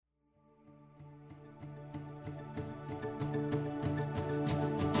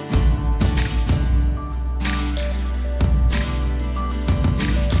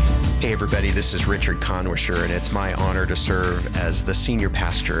Hey everybody, this is Richard Conwisher, and it's my honor to serve as the senior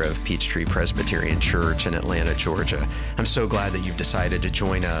pastor of Peachtree Presbyterian Church in Atlanta, Georgia. I'm so glad that you've decided to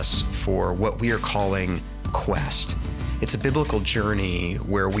join us for what we are calling Quest. It's a biblical journey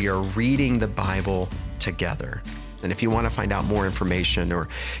where we are reading the Bible together. And if you want to find out more information or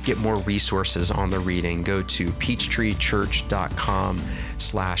get more resources on the reading, go to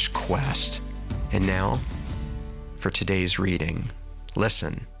peachtreechurch.com/quest. And now, for today's reading,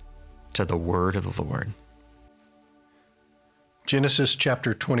 listen to the word of the Lord. Genesis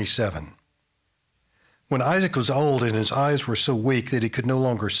chapter 27. When Isaac was old and his eyes were so weak that he could no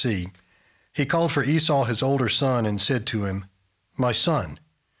longer see, he called for Esau his older son and said to him, "My son."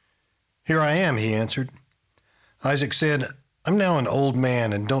 "Here I am," he answered. Isaac said, "I'm now an old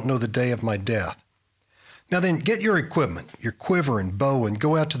man and don't know the day of my death. Now then, get your equipment, your quiver and bow, and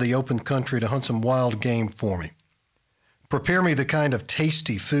go out to the open country to hunt some wild game for me. Prepare me the kind of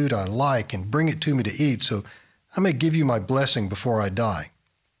tasty food I like and bring it to me to eat so I may give you my blessing before I die."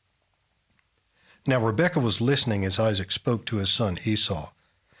 Now Rebekah was listening as Isaac spoke to his son Esau.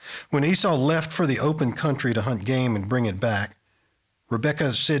 When Esau left for the open country to hunt game and bring it back,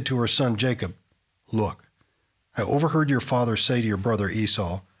 Rebekah said to her son Jacob, "Look, I overheard your father say to your brother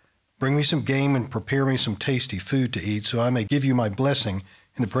Esau, 'Bring me some game and prepare me some tasty food to eat so I may give you my blessing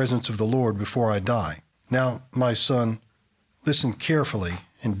in the presence of the Lord before I die. Now, my son, listen carefully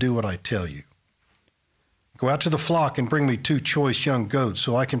and do what I tell you. Go out to the flock and bring me 2 choice young goats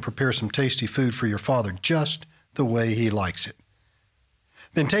so I can prepare some tasty food for your father just the way he likes it.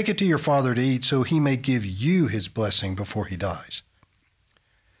 Then take it to your father to eat so he may give you his blessing before he dies."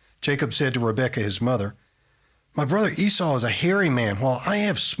 Jacob said to Rebekah his mother, "My brother Esau is a hairy man while I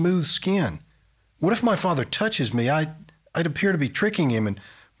have smooth skin. What if my father touches me? I'd appear to be tricking him and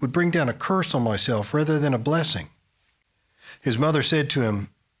would bring down a curse on myself rather than a blessing." His mother said to him,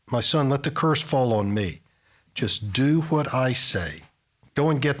 "My son, let the curse fall on me. Just do what I say. Go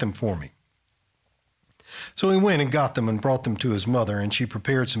and get them for me." So he went and got them and brought them to his mother, and she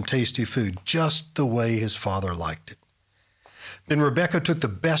prepared some tasty food just the way his father liked it. Then Rebekah took the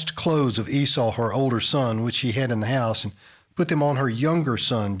best clothes of Esau, her older son, which she had in the house, and put them on her younger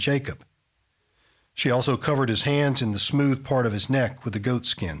son, Jacob. She also covered his hands and the smooth part of his neck with the goat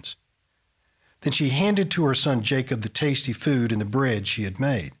skins. Then she handed to her son Jacob the tasty food and the bread she had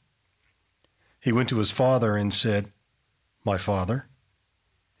made. He went to his father and said, "My father?"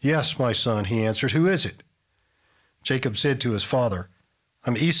 "Yes, my son," he answered. "Who is it?" Jacob said to his father,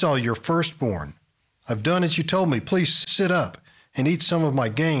 "I'm Esau, your firstborn. I've done as you told me. Please sit up and eat some of my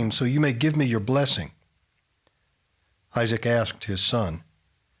game so you may give me your blessing." Isaac asked his son,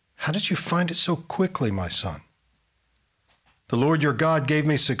 "How did you find it so quickly, my son?" "The Lord your God gave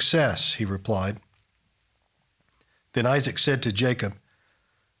me success," he replied. Then Isaac said to Jacob,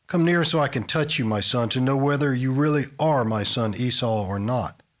 "Come near so I can touch you, my son, to know whether you really are my son Esau or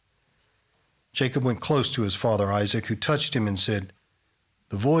not." Jacob went close to his father Isaac, who touched him and said,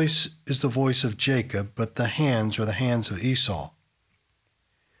 "The voice is the voice of Jacob, but the hands are the hands of Esau."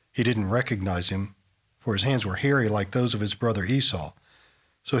 He didn't recognize him, for his hands were hairy like those of his brother Esau,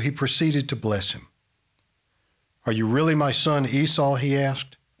 so he proceeded to bless him. "Are you really my son Esau?" he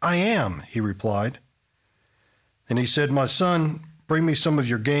asked. "I am," he replied. Then he said, "My son, bring me some of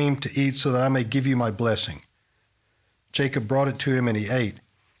your game to eat so that I may give you my blessing." Jacob brought it to him and he ate,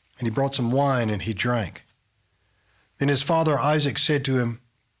 and he brought some wine and he drank. Then his father Isaac said to him,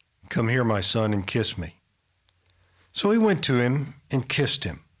 "Come here, my son, and kiss me." So he went to him and kissed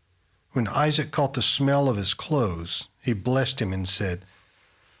him. When Isaac caught the smell of his clothes, he blessed him and said,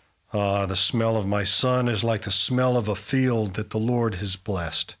 "Ah, the smell of my son is like the smell of a field that the Lord has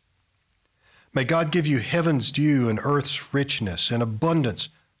blessed. May God give you heaven's dew and earth's richness and abundance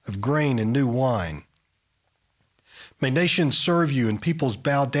of grain and new wine. May nations serve you and peoples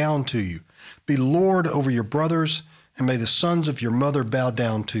bow down to you. Be Lord over your brothers, and may the sons of your mother bow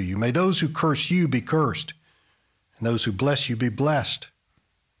down to you. May those who curse you be cursed, and those who bless you be blessed."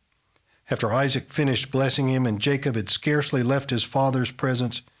 After Isaac finished blessing him and Jacob had scarcely left his father's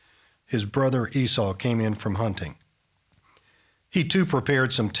presence, his brother Esau came in from hunting. He too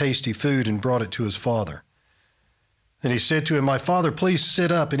prepared some tasty food and brought it to his father. Then he said to him, "My father, please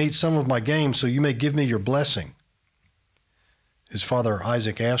sit up and eat some of my game so you may give me your blessing." His father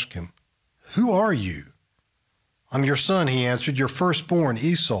Isaac asked him, "Who are you?" "I'm your son," he answered, "your firstborn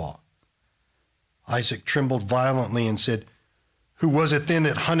Esau." Isaac trembled violently and said, "Who was it then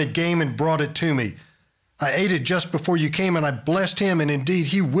that hunted game and brought it to me? I ate it just before you came, and I blessed him, and indeed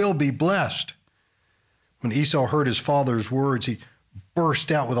he will be blessed." When Esau heard his father's words, he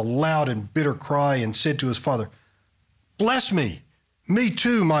burst out with a loud and bitter cry and said to his father, "Bless me, "Me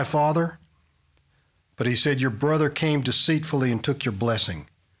too, my father." But he said, "Your brother came deceitfully and took your blessing."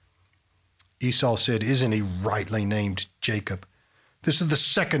 Esau said, "Isn't he rightly named Jacob? This is the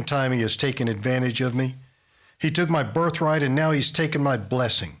second time he has taken advantage of me. He took my birthright and now he's taken my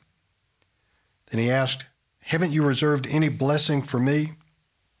blessing." Then he asked, "Haven't you reserved any blessing for me?"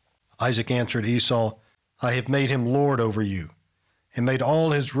 Isaac answered Esau, "I have made him lord over you, and made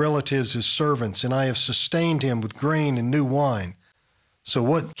all his relatives his servants, and I have sustained him with grain and new wine. So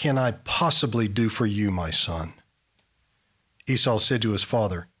what can I possibly do for you, my son?" Esau said to his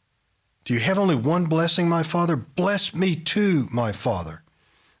father, "Do you have only one blessing, my father? Bless me too, my father."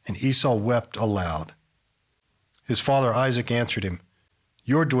 And Esau wept aloud. His father Isaac answered him,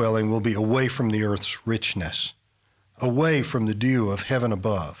 "Your dwelling will be away from the earth's richness, away from the dew of heaven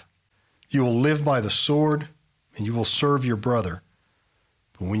above. You will live by the sword, and you will serve your brother.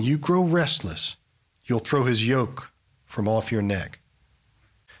 But when you grow restless, you'll throw his yoke from off your neck."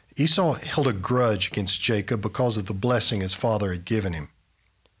 Esau held a grudge against Jacob because of the blessing his father had given him.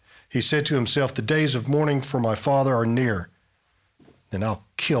 He said to himself, "The days of mourning for my father are near. Then I'll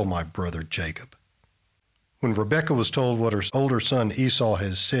kill my brother Jacob." When Rebekah was told what her older son Esau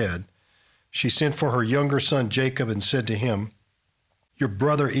had said, she sent for her younger son Jacob and said to him, "Your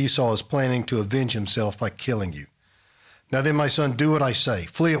brother Esau is planning to avenge himself by killing you. Now then, my son, do what I say.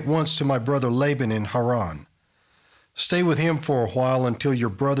 Flee at once to my brother Laban in Haran. Stay with him for a while until your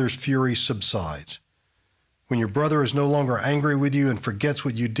brother's fury subsides. When your brother is no longer angry with you and forgets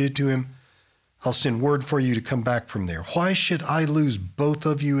what you did to him, I'll send word for you to come back from there. Why should I lose both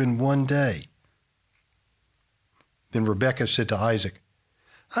of you in one day?" Then Rebekah said to Isaac,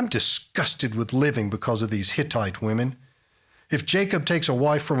 "I'm disgusted with living because of these Hittite women. If Jacob takes a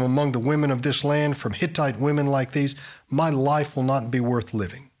wife from among the women of this land, from Hittite women like these, my life will not be worth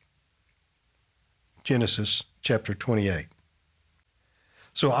living." Genesis chapter 28.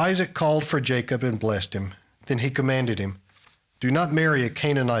 So Isaac called for Jacob and blessed him. Then he commanded him, "Do not marry a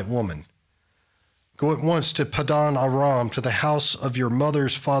Canaanite woman. Go at once to Padan Aram, to the house of your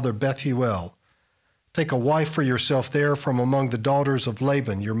mother's father Bethuel. Take a wife for yourself there from among the daughters of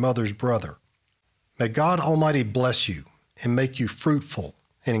Laban, your mother's brother. May God Almighty bless you and make you fruitful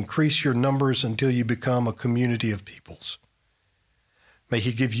and increase your numbers until you become a community of peoples. May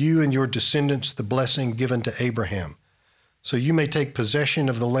he give you and your descendants the blessing given to Abraham, so you may take possession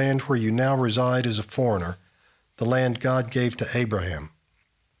of the land where you now reside as a foreigner, the land God gave to Abraham."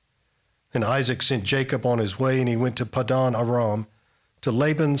 Then Isaac sent Jacob on his way, and he went to Padan Aram, to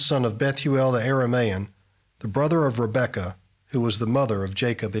Laban, son of Bethuel the Aramean, the brother of Rebekah, who was the mother of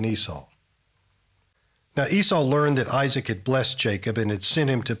Jacob and Esau. Now Esau learned that Isaac had blessed Jacob and had sent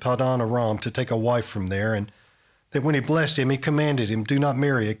him to Padan Aram to take a wife from there, and that when he blessed him, he commanded him, "Do not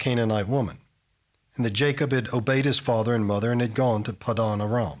marry a Canaanite woman," and that Jacob had obeyed his father and mother and had gone to Padan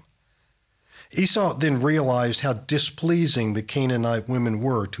Aram. Esau then realized how displeasing the Canaanite women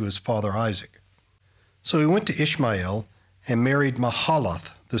were to his father Isaac. So he went to Ishmael and married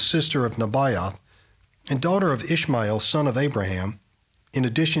Mahalath, the sister of Nebaioth, and daughter of Ishmael, son of Abraham, in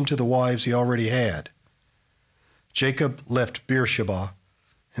addition to the wives he already had. Jacob left Beersheba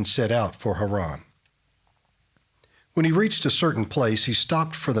and set out for Haran. When he reached a certain place, he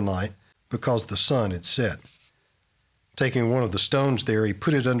stopped for the night because the sun had set. Taking one of the stones there, he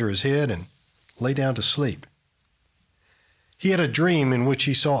put it under his head and lay down to sleep. He had a dream in which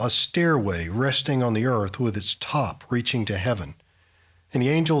he saw a stairway resting on the earth with its top reaching to heaven, and the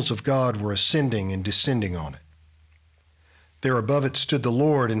angels of God were ascending and descending on it. There above it stood the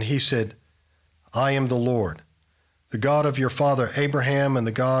Lord, and he said, "I am the Lord, the God of your father Abraham and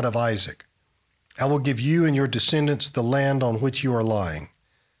the God of Isaac. I will give you and your descendants the land on which you are lying.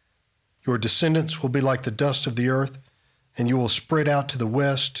 Your descendants will be like the dust of the earth, and you will spread out to the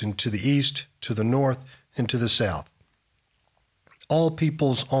west and to the east, to the north and to the south. All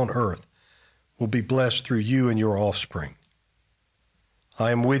peoples on earth will be blessed through you and your offspring.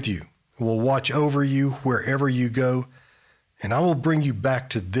 I am with you and will watch over you wherever you go, and I will bring you back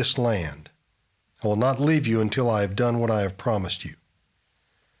to this land. I will not leave you until I have done what I have promised you."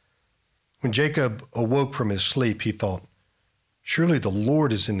 When Jacob awoke from his sleep, he thought, "Surely the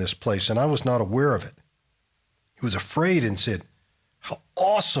Lord is in this place, and I was not aware of it." He was afraid and said, "How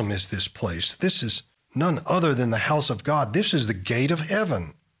awesome is this place! This is none other than the house of God. This is the gate of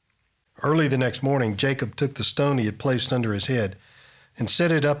heaven." Early the next morning, Jacob took the stone he had placed under his head and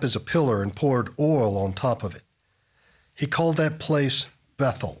set it up as a pillar and poured oil on top of it. He called that place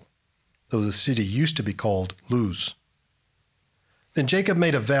Bethel, though the city used to be called Luz. Then Jacob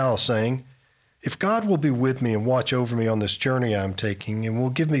made a vow, saying, "If God will be with me and watch over me on this journey I am taking, and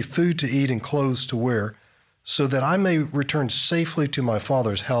will give me food to eat and clothes to wear, so that I may return safely to my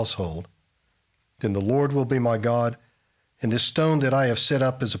father's household. Then the Lord will be my God, and this stone that I have set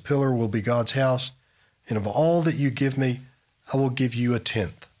up as a pillar will be God's house, and of all that you give me, I will give you a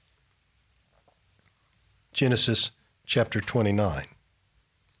tenth. Genesis chapter 29.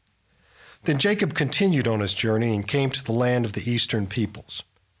 Then Jacob continued on his journey and came to the land of the eastern peoples.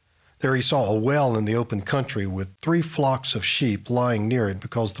 There he saw a well in the open country with 3 flocks of sheep lying near it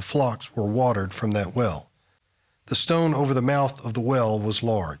because the flocks were watered from that well. The stone over the mouth of the well was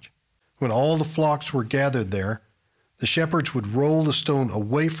large. When all the flocks were gathered there, the shepherds would roll the stone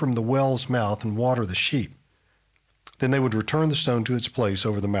away from the well's mouth and water the sheep. Then they would return the stone to its place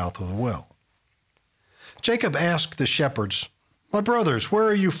over the mouth of the well. Jacob asked the shepherds, "My brothers, where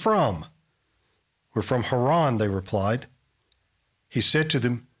are you from?" "We're from Haran," they replied. He said to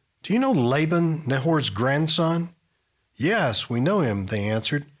them, "Do you know Laban, Nahor's grandson?" "Yes, we know him," they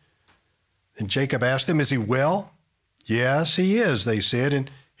answered. Then Jacob asked them, "Is he well?" "Yes, he is," they said,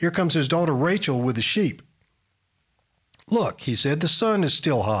 "and here comes his daughter Rachel with the sheep." "Look," he said, "the sun is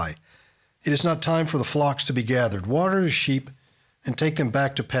still high. It is not time for the flocks to be gathered. Water the sheep and take them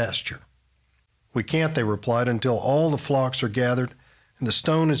back to pasture." "We can't," they replied, "until all the flocks are gathered and the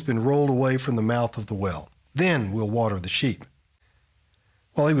stone has been rolled away from the mouth of the well. Then we'll water the sheep."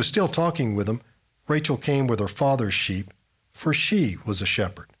 While he was still talking with them, Rachel came with her father's sheep, for she was a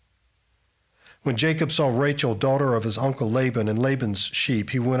shepherd. When Jacob saw Rachel, daughter of his uncle Laban, and Laban's sheep,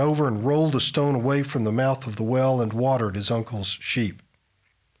 he went over and rolled the stone away from the mouth of the well and watered his uncle's sheep.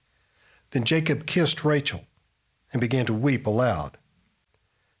 Then Jacob kissed Rachel and began to weep aloud.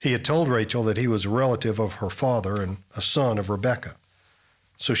 He had told Rachel that he was a relative of her father and a son of Rebekah.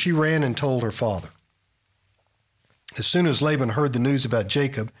 So she ran and told her father. As soon as Laban heard the news about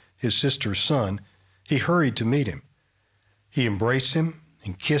Jacob, his sister's son, he hurried to meet him. He embraced him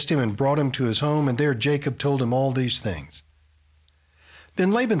and kissed him and brought him to his home, and there Jacob told him all these things.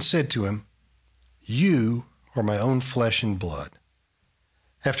 Then Laban said to him, "You are my own flesh and blood."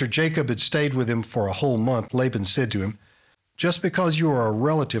 After Jacob had stayed with him for a whole month, Laban said to him, "Just because you are a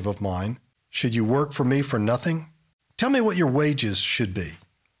relative of mine, should you work for me for nothing? Tell me what your wages should be."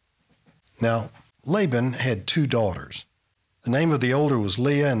 Now, Laban had 2 daughters. The name of the older was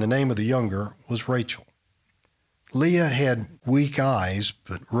Leah, and the name of the younger was Rachel. Leah had weak eyes,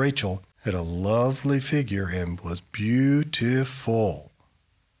 but Rachel had a lovely figure and was beautiful.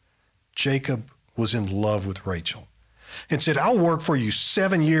 Jacob was in love with Rachel and said, "I'll work for you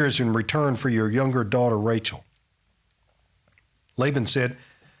 7 years in return for your younger daughter Rachel." Laban said,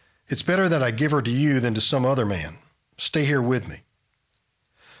 "It's better that I give her to you than to some other man. Stay here with me."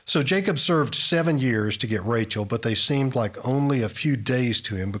 So Jacob served 7 years to get Rachel, but they seemed like only a few days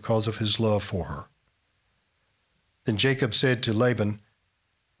to him because of his love for her. Then Jacob said to Laban,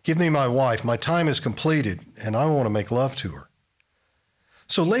 "Give me my wife. My time is completed, and I want to make love to her."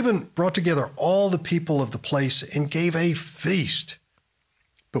 So Laban brought together all the people of the place and gave a feast.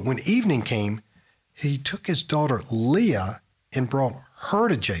 But when evening came, he took his daughter Leah and brought her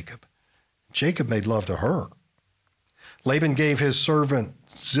to Jacob. Jacob made love to her. Laban gave his servant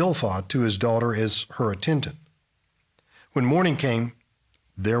Zilpah to his daughter as her attendant. When morning came,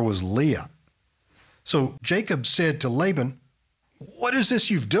 there was Leah. So Jacob said to Laban, "What is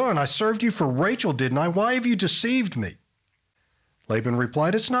this you've done? I served you for Rachel, didn't I? Why have you deceived me?" Laban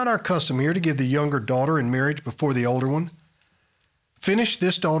replied, "It's not our custom here to give the younger daughter in marriage before the older one. Finish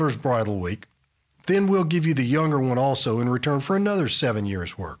this daughter's bridal week, then we'll give you the younger one also in return for another 7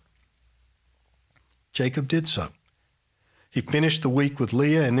 years' work." Jacob did so. He finished the week with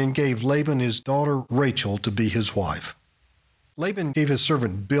Leah and then gave Laban his daughter Rachel to be his wife. Laban gave his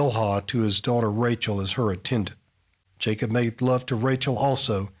servant Bilhah to his daughter Rachel as her attendant. Jacob made love to Rachel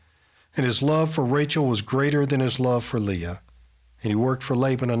also, and his love for Rachel was greater than his love for Leah, and he worked for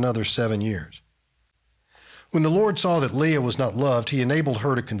Laban another 7 years. When the Lord saw that Leah was not loved, he enabled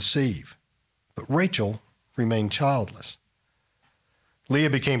her to conceive, but Rachel remained childless. Leah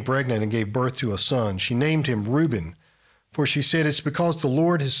became pregnant and gave birth to a son. She named him Reuben, for she said, "It's because the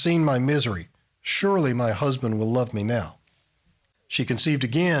Lord has seen my misery. Surely my husband will love me now." She conceived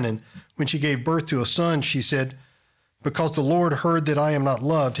again, and when she gave birth to a son, she said, "Because the Lord heard that I am not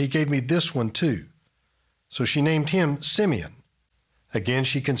loved, he gave me this one too." So she named him Simeon. Again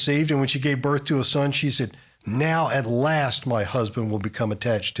she conceived, and when she gave birth to a son, she said, "Now at last my husband will become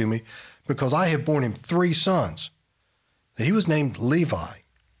attached to me, because I have borne him 3 sons." He was named Levi.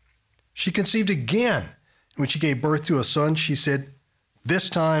 She conceived again, and when she gave birth to a son, she said, "This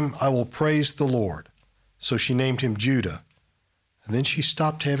time I will praise the Lord." So she named him Judah. And then she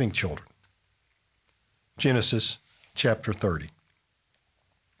stopped having children. Genesis chapter 30.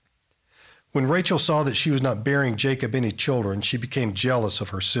 When Rachel saw that she was not bearing Jacob any children, she became jealous of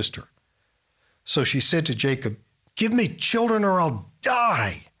her sister. So she said to Jacob, "Give me children or I'll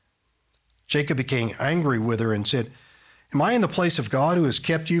die." Jacob became angry with her and said, "Am I in the place of God who has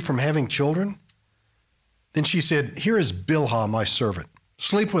kept you from having children?" Then she said, "Here is Bilhah, my servant.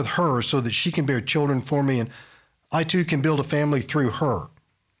 Sleep with her so that she can bear children for me, and I too can build a family through her."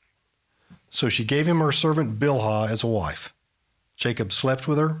 So she gave him her servant Bilhah as a wife. Jacob slept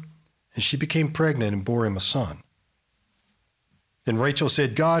with her, and she became pregnant and bore him a son. Then Rachel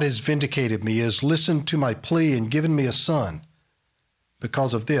said, "God has vindicated me, has listened to my plea and given me a son."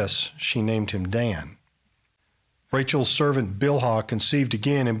 Because of this, she named him Dan. Rachel's servant Bilhah conceived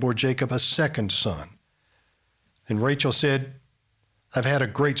again and bore Jacob a second son. Then Rachel said, "I've had a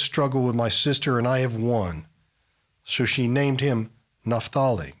great struggle with my sister, and I have won." So she named him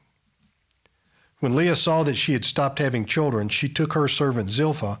Naphtali. When Leah saw that she had stopped having children, she took her servant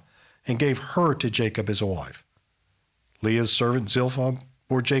Zilpah and gave her to Jacob as a wife. Leah's servant Zilpah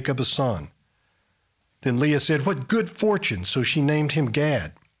bore Jacob a son. Then Leah said, "What good fortune!" So she named him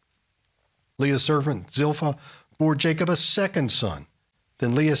Gad. Leah's servant Zilpah bore Jacob a second son.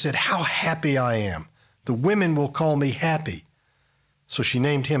 Then Leah said, "How happy I am! The women will call me happy." So she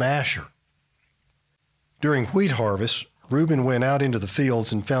named him Asher. During wheat harvest, Reuben went out into the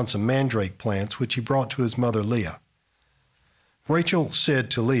fields and found some mandrake plants, which he brought to his mother Leah. Rachel said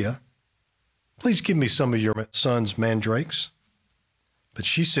to Leah, "Please give me some of your son's mandrakes." But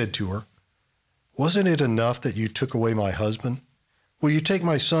she said to her, "Wasn't it enough that you took away my husband? Will you take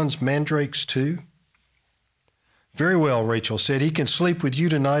my son's mandrakes too?" "Very well," Rachel said, "he can sleep with you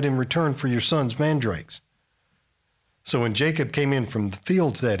tonight in return for your son's mandrakes." So when Jacob came in from the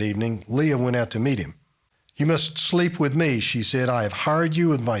fields that evening, Leah went out to meet him. "You must sleep with me," she said. "I have hired you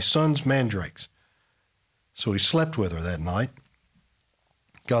with my son's mandrakes." So he slept with her that night.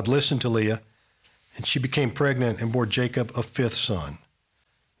 God listened to Leah, and she became pregnant and bore Jacob a fifth son.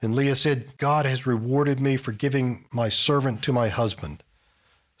 Then Leah said, "God has rewarded me for giving my servant to my husband."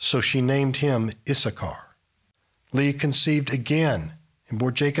 So she named him Issachar. Leah conceived again and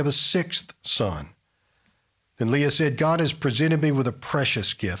bore Jacob a sixth son. Then Leah said, "God has presented me with a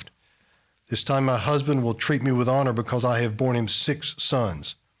precious gift. This time my husband will treat me with honor because I have borne him 6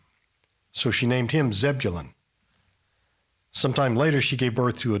 sons." So she named him Zebulun. Sometime later she gave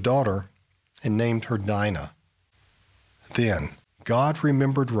birth to a daughter and named her Dinah. Then God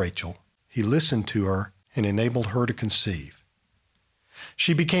remembered Rachel. He listened to her and enabled her to conceive.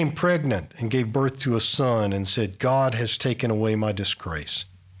 She became pregnant and gave birth to a son and said, "God has taken away my disgrace."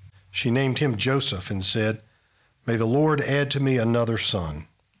 She named him Joseph and said, "May the Lord add to me another son."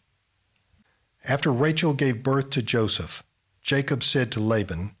 After Rachel gave birth to Joseph, Jacob said to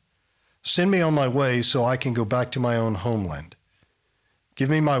Laban, "Send me on my way so I can go back to my own homeland. Give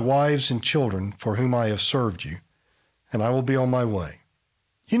me my wives and children for whom I have served you, and I will be on my way.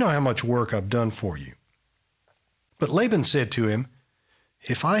 You know how much work I've done for you." But Laban said to him,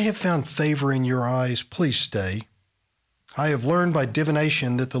 "If I have found favor in your eyes, please stay. I have learned by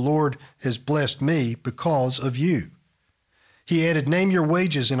divination that the Lord has blessed me because of you." He added, "Name your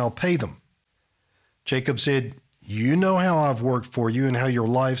wages and I'll pay them." Jacob said, "You know how I've worked for you and how your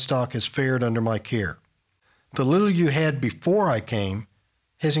livestock has fared under my care. The little you had before I came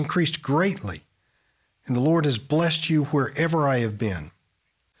has increased greatly, and the Lord has blessed you wherever I have been.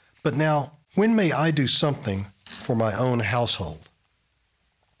 But now, when may I do something for my own household?"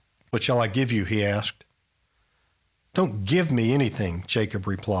 "What shall I give you?" he asked. "Don't give me anything," Jacob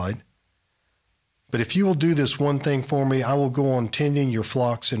replied. "But if you will do this one thing for me, I will go on tending your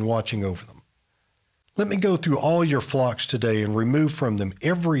flocks and watching over them. Let me go through all your flocks today and remove from them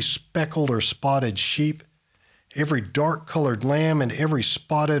every speckled or spotted sheep, every dark-colored lamb, and every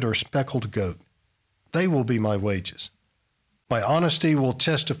spotted or speckled goat. They will be my wages. My honesty will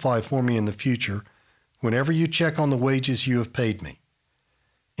testify for me in the future whenever you check on the wages you have paid me.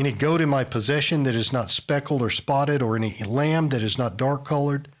 Any goat in my possession that is not speckled or spotted, or any lamb that is not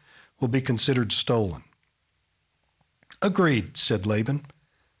dark-colored, will be considered stolen." "Agreed," said Laban.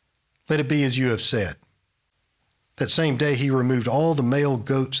 "Let it be as you have said." That same day he removed all the male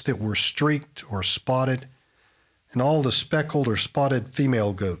goats that were streaked or spotted, and all the speckled or spotted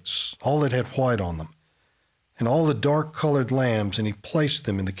female goats, all that had white on them, and all the dark-colored lambs, and he placed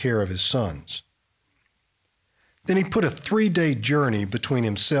them in the care of his sons. Then he put a 3-day journey between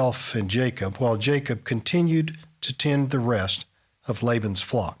himself and Jacob, while Jacob continued to tend the rest of Laban's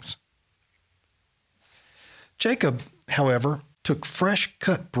flocks. Jacob, however, took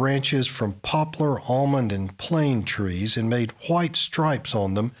fresh-cut branches from poplar, almond, and plane trees and made white stripes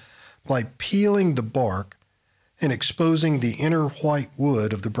on them by peeling the bark and exposing the inner white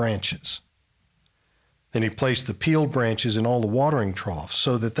wood of the branches. Then he placed the peeled branches in all the watering troughs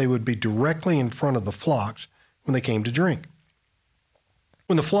so that they would be directly in front of the flocks when they came to drink.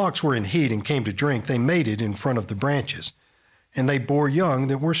 When the flocks were in heat and came to drink, they mated in front of the branches, and they bore young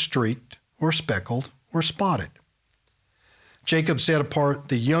that were streaked or speckled or spotted. Jacob set apart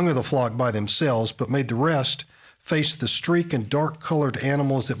the young of the flock by themselves, but made the rest face the streak and dark-colored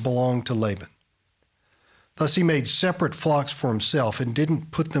animals that belonged to Laban. Thus he made separate flocks for himself and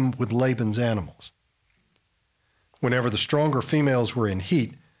didn't put them with Laban's animals. Whenever the stronger females were in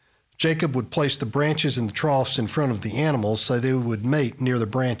heat, Jacob would place the branches in the troughs in front of the animals so they would mate near the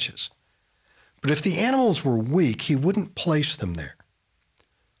branches. But if the animals were weak, he wouldn't place them there.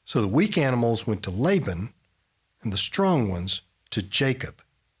 So the weak animals went to Laban and the strong ones to Jacob.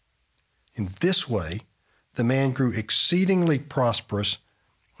 In this way, the man grew exceedingly prosperous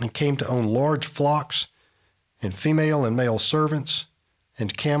and came to own large flocks and female and male servants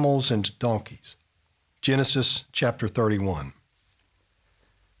and camels and donkeys. Genesis chapter 31.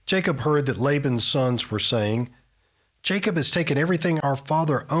 Jacob heard that Laban's sons were saying, "Jacob has taken everything our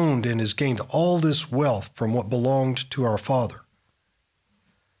father owned and has gained all this wealth from what belonged to our father."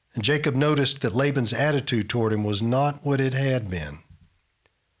 And Jacob noticed that Laban's attitude toward him was not what it had been.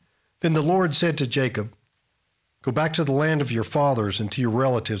 Then the Lord said to Jacob, "Go back to the land of your fathers and to your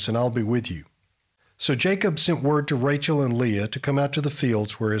relatives, and I'll be with you." So Jacob sent word to Rachel and Leah to come out to the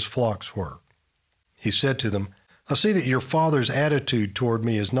fields where his flocks were. He said to them, "I see that your father's attitude toward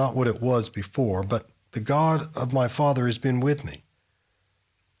me is not what it was before, but the God of my father has been with me.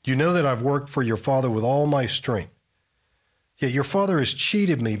 You know that I've worked for your father with all my strength. Yet your father has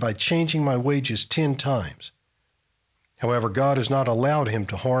cheated me by changing my wages 10 times. However, God has not allowed him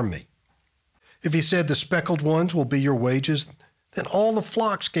to harm me. If he said the speckled ones will be your wages, then all the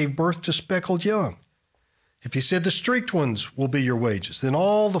flocks gave birth to speckled young. If he said the streaked ones will be your wages, then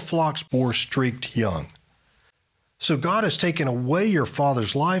all the flocks bore streaked young. So God has taken away your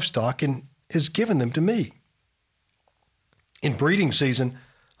father's livestock and has given them to me. In breeding season,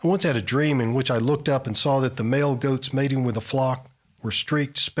 I once had a dream in which I looked up and saw that the male goats mating with the flock were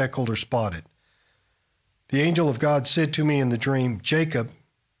streaked, speckled, or spotted. The angel of God said to me in the dream, 'Jacob.'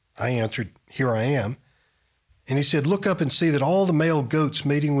 I answered, 'Here I am.' And he said, 'Look up and see that all the male goats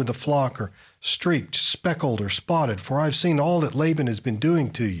mating with the flock are streaked, speckled, or spotted, for I've seen all that Laban has been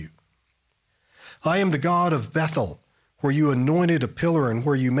doing to you. I am the God of Bethel, where you anointed a pillar and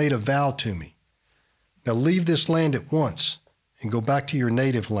where you made a vow to me. Now leave this land at once and go back to your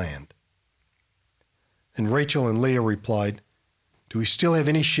native land.' And Rachel and Leah replied, 'Do we still have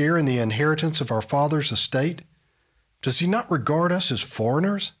any share in the inheritance of our father's estate? Does he not regard us as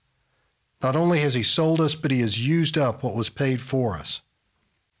foreigners? Not only has he sold us, but he has used up what was paid for us.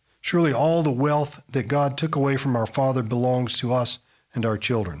 Surely all the wealth that God took away from our father belongs to us and our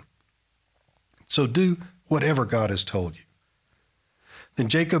children. So do whatever God has told you.' Then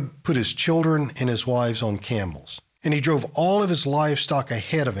Jacob put his children and his wives on camels, and he drove all of his livestock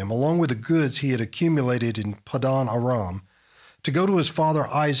ahead of him, along with the goods he had accumulated in Padan Aram, to go to his father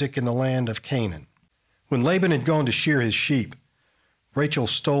Isaac in the land of Canaan. When Laban had gone to shear his sheep, Rachel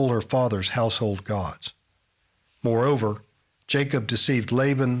stole her father's household gods. Moreover, Jacob deceived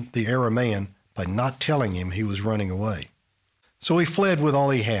Laban the Aramean by not telling him he was running away. So he fled with all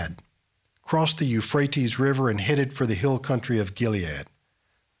he had, crossed the Euphrates River, and headed for the hill country of Gilead.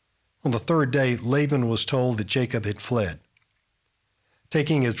 On the 3rd day, Laban was told that Jacob had fled.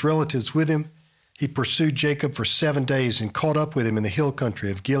 Taking his relatives with him, he pursued Jacob for 7 days and caught up with him in the hill country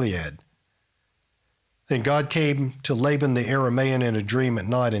of Gilead. Then God came to Laban the Aramean in a dream at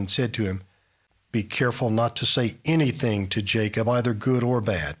night and said to him, 'Be careful not to say anything to Jacob, either good or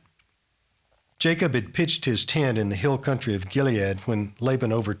bad.' Jacob had pitched his tent in the hill country of Gilead when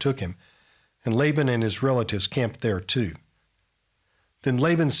Laban overtook him, and Laban and his relatives camped there too. Then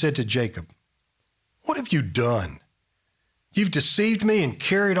Laban said to Jacob, 'What have you done? You've deceived me and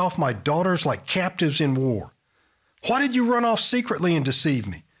carried off my daughters like captives in war. Why did you run off secretly and deceive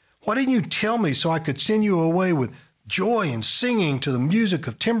me? Why didn't you tell me so I could send you away with joy and singing to the music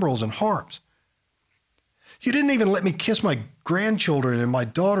of timbrels and harps? You didn't even let me kiss my grandchildren and my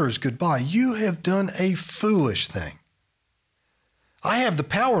daughters goodbye. You have done a foolish thing. I have the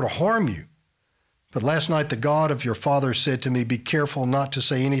power to harm you. But last night the God of your father said to me, "Be careful not to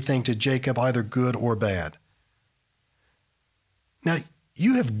say anything to Jacob, either good or bad." Now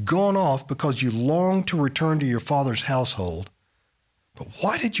you have gone off because you long to return to your father's household. But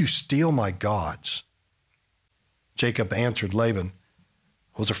why did you steal my gods?" Jacob answered Laban,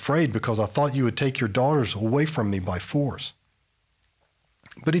 "I was afraid because I thought you would take your daughters away from me by force.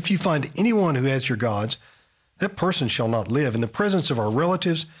 But if you find anyone who has your gods, that person shall not live. In the presence of our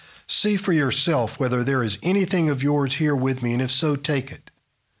relatives, See for yourself whether there is anything of yours here with me, and if so, take it."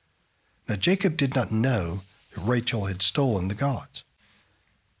 Now Jacob did not know that Rachel had stolen the gods.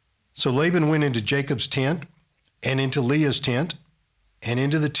 So Laban went into Jacob's tent, and into Leah's tent, and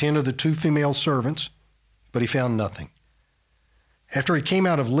into the tent of the 2 female servants, but he found nothing. After he came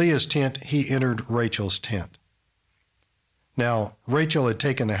out of Leah's tent, he entered Rachel's tent. Now Rachel had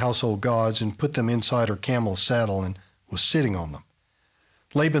taken the household gods and put them inside her camel's saddle and was sitting on them.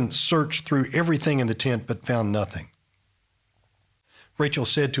 Laban searched through everything in the tent but found nothing. Rachel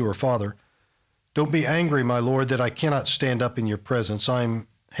said to her father, "Don't be angry, my lord, that I cannot stand up in your presence. I am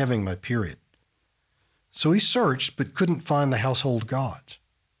having my period." So he searched but couldn't find the household gods.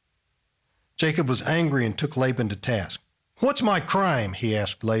 Jacob was angry and took Laban to task. "What's my crime?" he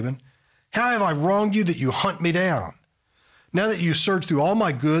asked Laban. "How have I wronged you that you hunt me down? Now that you've searched through all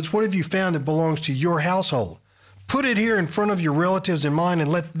my goods, what have you found that belongs to your household? Put it here in front of your relatives and mine, and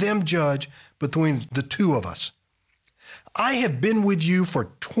let them judge between the 2 of us. I have been with you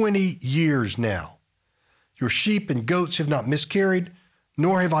for 20 years now. Your sheep and goats have not miscarried,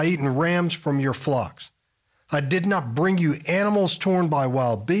 nor have I eaten rams from your flocks. I did not bring you animals torn by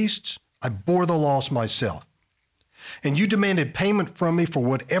wild beasts. I bore the loss myself. And you demanded payment from me for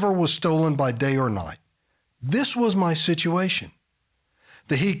whatever was stolen by day or night. This was my situation.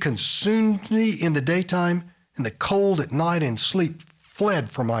 The heat consumed me in the daytime, and the cold at night, and sleep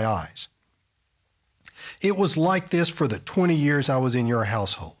fled from my eyes. It was like this for the 20 years I was in your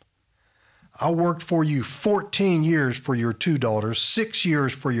household. I worked for you 14 years for your 2 daughters, 6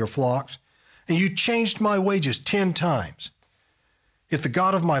 years for your flocks, and you changed my wages 10 times. If the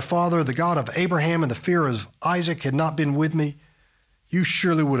God of my father, the God of Abraham, and the fear of Isaac had not been with me, you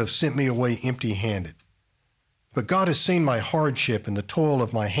surely would have sent me away empty-handed. But God has seen my hardship and the toil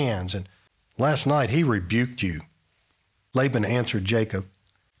of my hands, and last night he rebuked you." Laban answered Jacob,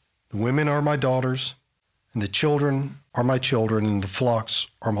 "The women are my daughters, and the children are my children, and the flocks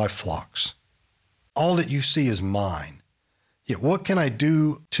are my flocks. All that you see is mine. Yet what can I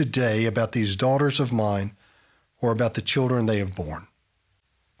do today about these daughters of mine, or about the children they have borne?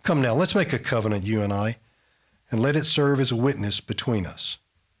 Come now, let's make a covenant, you and I, and let it serve as a witness between us."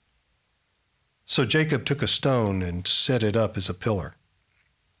 So Jacob took a stone and set it up as a pillar.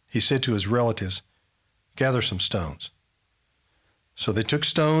 He said to his relatives, "Gather some stones." So they took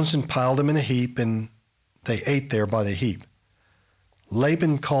stones and piled them in a heap, and they ate there by the heap.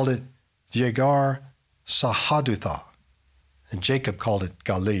 Laban called it Jegar Sahadutha, and Jacob called it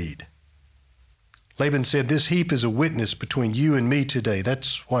Galeed. Laban said, "This heap is a witness between you and me today."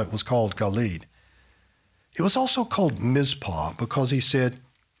 That's why it was called Galeed. It was also called Mizpah because he said,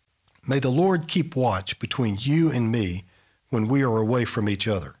 "May the Lord keep watch between you and me when we are away from each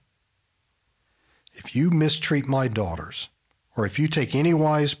other. If you mistreat my daughters, or if you take any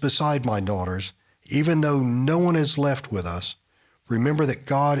wives beside my daughters, even though no one is left with us, remember that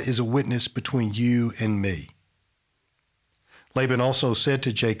God is a witness between you and me." Laban also said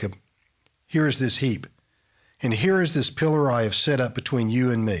to Jacob, "Here is this heap, and here is this pillar I have set up between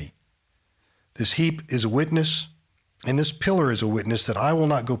you and me. This heap is a witness, and this pillar is a witness that I will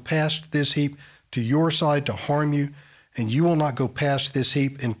not go past this heap to your side to harm you, and you will not go past this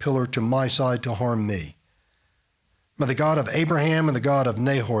heap and pillar to my side to harm me. May the God of Abraham and the God of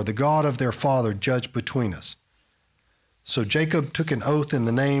Nahor, the God of their father, judge between us." So Jacob took an oath in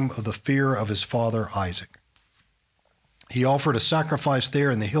the name of the fear of his father Isaac. He offered a sacrifice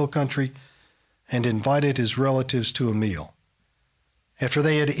there in the hill country and invited his relatives to a meal. After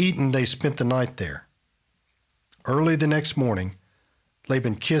they had eaten, they spent the night there. Early the next morning,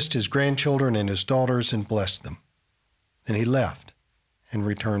 Laban kissed his grandchildren and his daughters and blessed them. Then he left and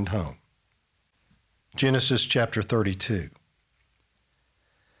returned home. Genesis chapter 32.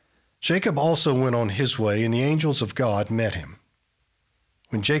 Jacob also went on his way, and the angels of God met him.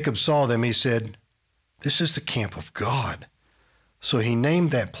 When Jacob saw them, he said, "This is the camp of God." So he named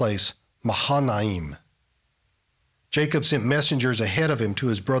that place Mahanaim. Jacob sent messengers ahead of him to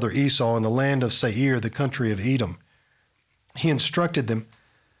his brother Esau in the land of Seir, the country of Edom. He instructed them,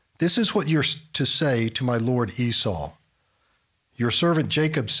 "This is what you're to say to my lord Esau. Your servant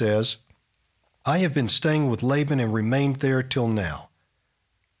Jacob says, I have been staying with Laban and remained there till now.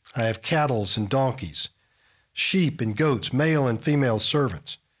 I have cattle and donkeys, sheep and goats, male and female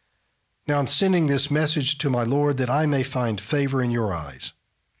servants. Now I'm sending this message to my lord that I may find favor in your eyes."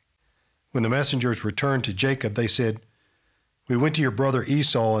 When the messengers returned to Jacob, they said, "We went to your brother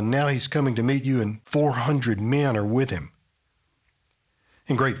Esau, and now he's coming to meet you, and 400 men are with him."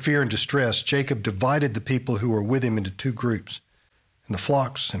 In great fear and distress, Jacob divided the people who were with him into 2 groups, and the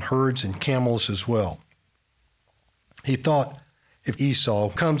flocks and herds and camels as well. He thought, If Esau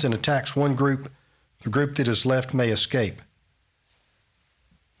comes and attacks one group, the group that is left may escape."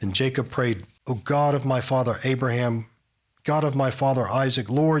 Then Jacob prayed, "O God of my father Abraham, God of my father Isaac,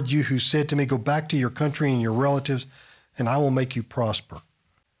 Lord, you who said to me, 'Go back to your country and your relatives, and I will make you prosper.'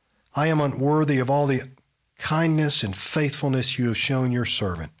 I am unworthy of all the kindness and faithfulness you have shown your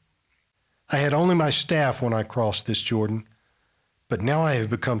servant. I had only my staff when I crossed this Jordan, but now I have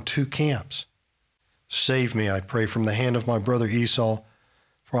become two camps. Save me, I pray, from the hand of my brother Esau,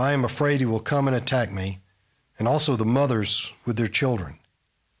 for I am afraid he will come and attack me, and also the mothers with their children.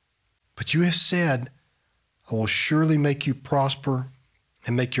 But you have said, 'I will surely make you prosper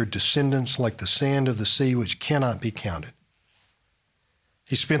and make your descendants like the sand of the sea, which cannot be counted.'"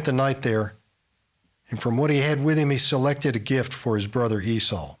 He spent the night there, and from what he had with him, he selected a gift for his brother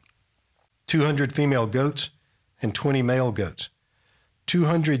Esau: 200 female goats and 20 male goats,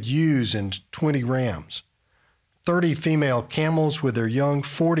 200 ewes and 20 rams, 30 female camels with their young,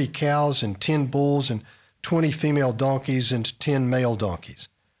 40 cows and 10 bulls, and 20 female donkeys and 10 male donkeys.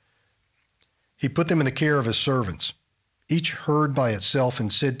 He put them in the care of his servants, each herd by itself,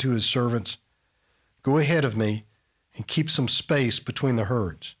 and said to his servants, "Go ahead of me and keep some space between the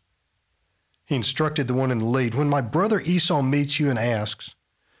herds." He instructed the one in the lead, "When my brother Esau meets you and asks,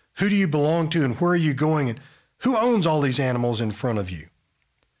 'Who do you belong to and where are you going and who owns all these animals in front of you?'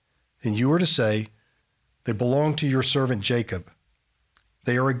 then you are to say, 'They belong to your servant Jacob.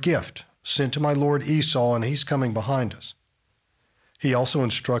 They are a gift sent to my lord Esau, and he's coming behind us.'" He also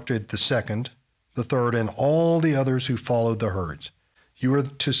instructed the second, the third, and all the others who followed the herds. "You are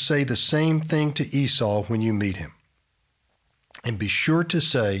to say the same thing to Esau when you meet him. And be sure to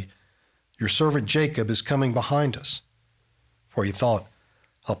say, 'Your servant Jacob is coming behind us.'" For he thought,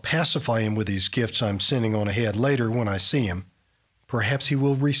 "I'll pacify him with these gifts I'm sending on ahead. Later, when I see him, perhaps he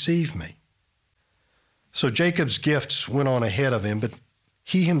will receive me." So Jacob's gifts went on ahead of him, but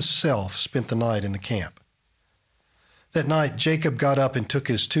he himself spent the night in the camp. That night, Jacob got up and took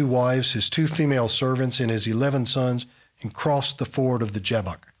his 2 wives, his 2 female servants, and his 11 sons, and crossed the ford of the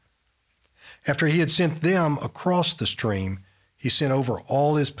Jabbok. After he had sent them across the stream, he sent over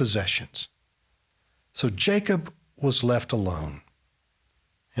all his possessions. So Jacob was left alone,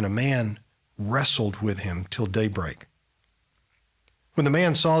 and a man wrestled with him till daybreak. When the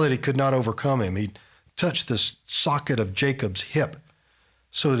man saw that he could not overcome him, he touched the socket of Jacob's hip,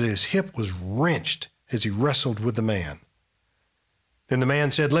 so that his hip was wrenched as he wrestled with the man. Then the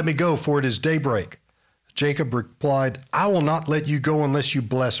man said, "Let me go, for it is daybreak." Jacob replied, "I will not let you go unless you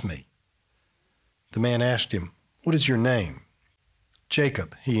bless me." The man asked him, "What is your name?"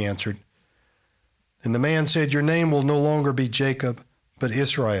 "Jacob," he answered. And the man said, "Your name will no longer be Jacob, but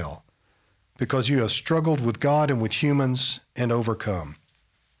Israel, because you have struggled with God and with humans and overcome."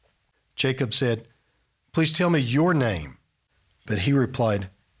 Jacob said, "Please tell me your name." But he replied,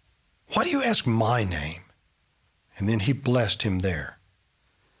 "Why do you ask my name?" And then he blessed him there.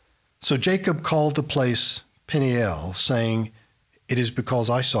 So Jacob called the place Peniel, saying, "It is because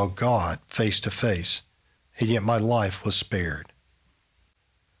I saw God face to face, and yet my life was spared."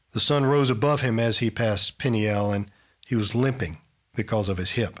 The sun rose above him as he passed Peniel, and he was limping because of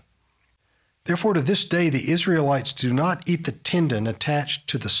his hip. Therefore, to this day, the Israelites do not eat the tendon attached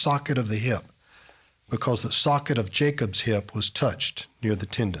to the socket of the hip, because the socket of Jacob's hip was touched near the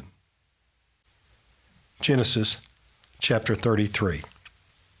tendon. Genesis chapter 33.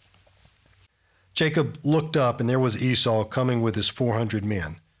 Jacob looked up, and there was Esau coming with his 400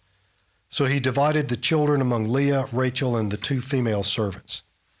 men. So he divided the children among Leah, Rachel, and the 2 female servants.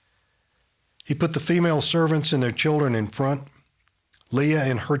 He put the female servants and their children in front, Leah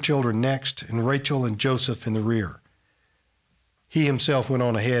and her children next, and Rachel and Joseph in the rear. He himself went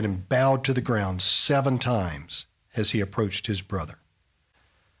on ahead and bowed to the ground 7 times as he approached his brother.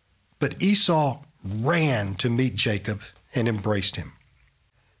 But Esau ran to meet Jacob and embraced him.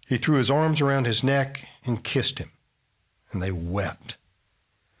 He threw his arms around his neck and kissed him, and they wept.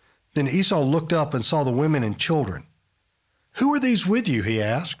 Then Esau looked up and saw the women and children. "Who are these with you?" he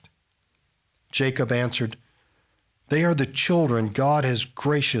asked. Jacob answered, "They are the children God has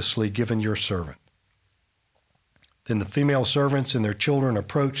graciously given your servant." Then the female servants and their children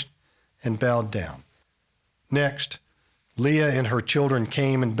approached and bowed down. Next, Leah and her children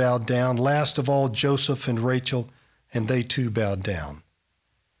came and bowed down. Last of all, Joseph and Rachel, and they too bowed down.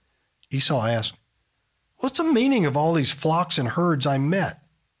 Esau asked, "What's the meaning of all these flocks and herds I met?"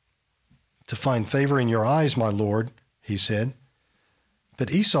 "To find favor in your eyes, my lord," he said.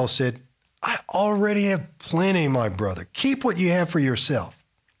 But Esau said, "I already have plenty, my brother. Keep what you have for yourself."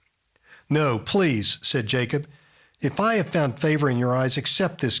 "No, please," said Jacob. "If I have found favor in your eyes,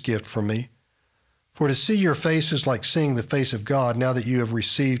 accept this gift from me. For to see your face is like seeing the face of God now that you have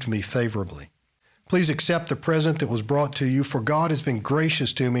received me favorably. Please accept the present that was brought to you, for God has been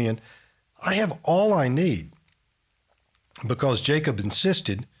gracious to me, and I have all I need." Because Jacob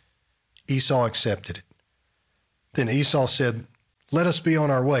insisted, Esau accepted it. Then Esau said, "Let us be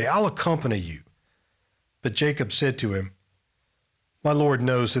on our way. I'll accompany you." But Jacob said to him, "My Lord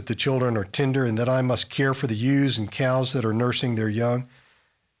knows that the children are tender and that I must care for the ewes and cows that are nursing their young.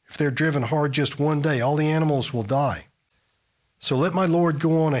 If they're driven hard just one day, all the animals will die. So let my Lord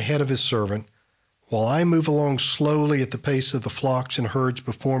go on ahead of his servant, while I move along slowly at the pace of the flocks and herds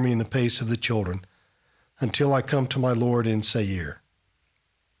before me and the pace of the children, until I come to my Lord in Seir."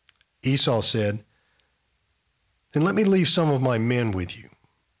 Esau said, "Then let me leave some of my men with you."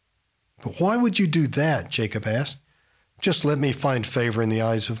 "But why would you do that?" Jacob asked. "Just let me find favor in the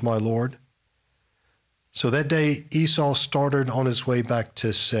eyes of my Lord." So that day Esau started on his way back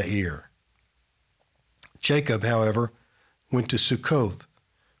to Seir. Jacob, however, went to Succoth,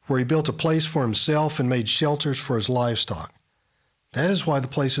 where he built a place for himself and made shelters for his livestock. That is why the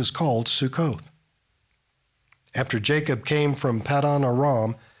place is called Succoth. After Jacob came from Paddan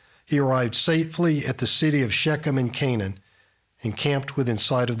Aram, he arrived safely at the city of Shechem in Canaan and camped within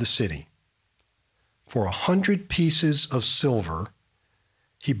sight of the city. For 100 pieces of silver,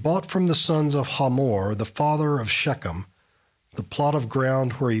 he bought from the sons of Hamor, the father of Shechem, the plot of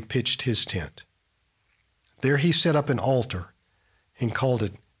ground where he pitched his tent. There he set up an altar and called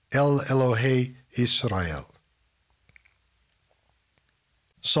it El Elohe Israel.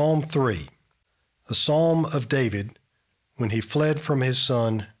 Psalm 3, a psalm of David when he fled from his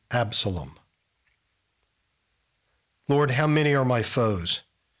son Absalom. Lord, how many are my foes?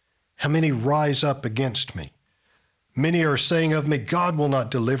 How many rise up against me? Many are saying of me, God will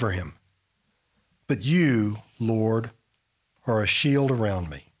not deliver him. But you, Lord, are a shield around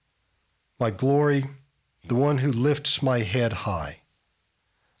me, my glory, the one who lifts my head high.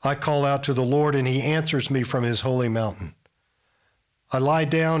 I call out to the Lord, and he answers me from his holy mountain. I lie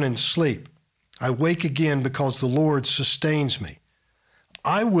down and sleep. I wake again because the Lord sustains me.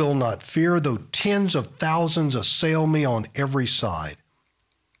 I will not fear, though tens of thousands assail me on every side.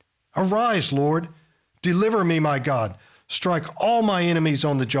 Arise, Lord. Deliver me, my God. Strike all my enemies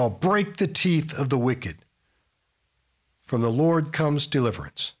on the jaw. Break the teeth of the wicked. From the Lord comes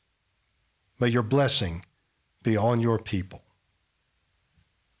deliverance. May your blessing be on your people.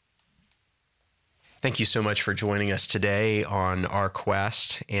 Thank you so much for joining us today on our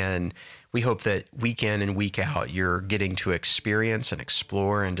quest, and we hope that week in and week out you're getting to experience and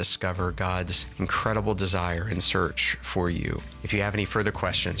explore and discover God's incredible desire and search for you. If you have any further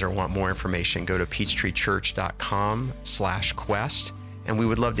questions or want more information, go to peachtreechurch.com/quest, and we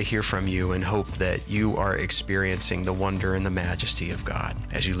would love to hear from you and hope that you are experiencing the wonder and the majesty of God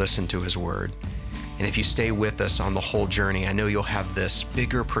as you listen to his word. And if you stay with us on the whole journey, I know you'll have this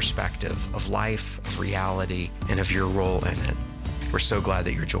bigger perspective of life, of reality, and of your role in it. We're so glad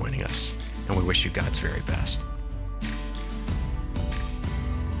that you're joining us, and we wish you God's very best.